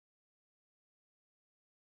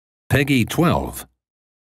Peggy 12.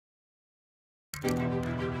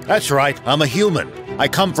 That's right, I'm a human. I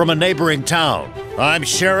come from a neighboring town. I'm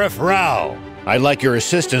Sheriff Rao. I'd like your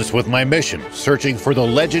assistance with my mission, searching for the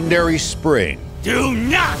legendary spring. Do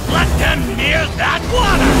not let them near that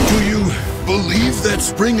water! Do you believe that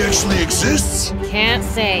spring actually exists? Can't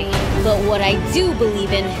say, but what I do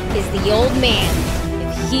believe in is the old man.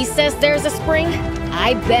 If he says there's a spring,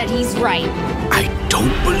 I bet he's right. I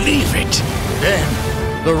don't believe it. Then,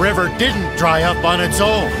 the river didn't dry up on its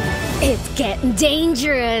own. It's getting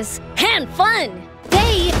dangerous and fun.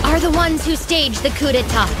 They are the ones who staged the coup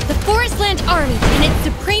d'etat, the Forestland Army and its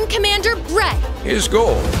Supreme Commander, Brett. His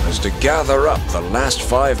goal is to gather up the last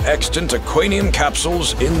 5 extant aquanium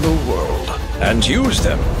capsules in the world and use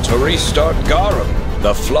them to restart Garum,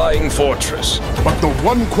 the flying fortress. But the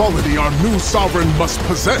one quality our new sovereign must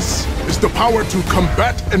possess is the power to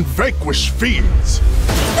combat and vanquish fiends.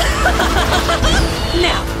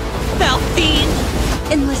 Now, foul fiend!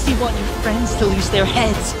 Unless you want your friends to lose their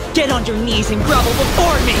heads, get on your knees and grovel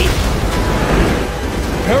before me!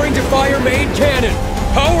 Preparing to fire main cannon!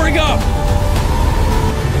 Powering up!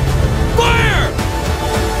 Fire!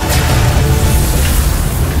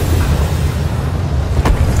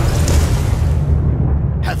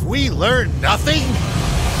 Have we learned nothing?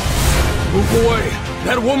 Oh boy!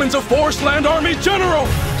 That woman's a Forestland Army general!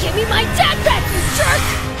 Give me my dad back, you jerk!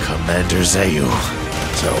 Commander Zayu.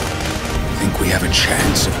 So, think we have a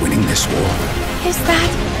chance of winning this war? Is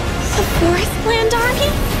that the Forestland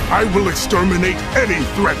Army? I will exterminate any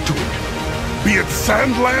threat to it, be it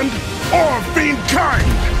Sandland or fiendkind!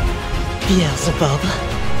 Beelzebub,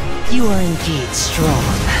 you are indeed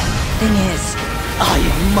strong. Thing is, I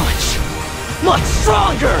am much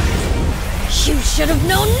stronger! You should have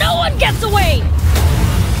known no one gets away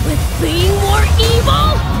with being more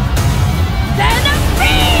evil than a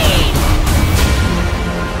fiend!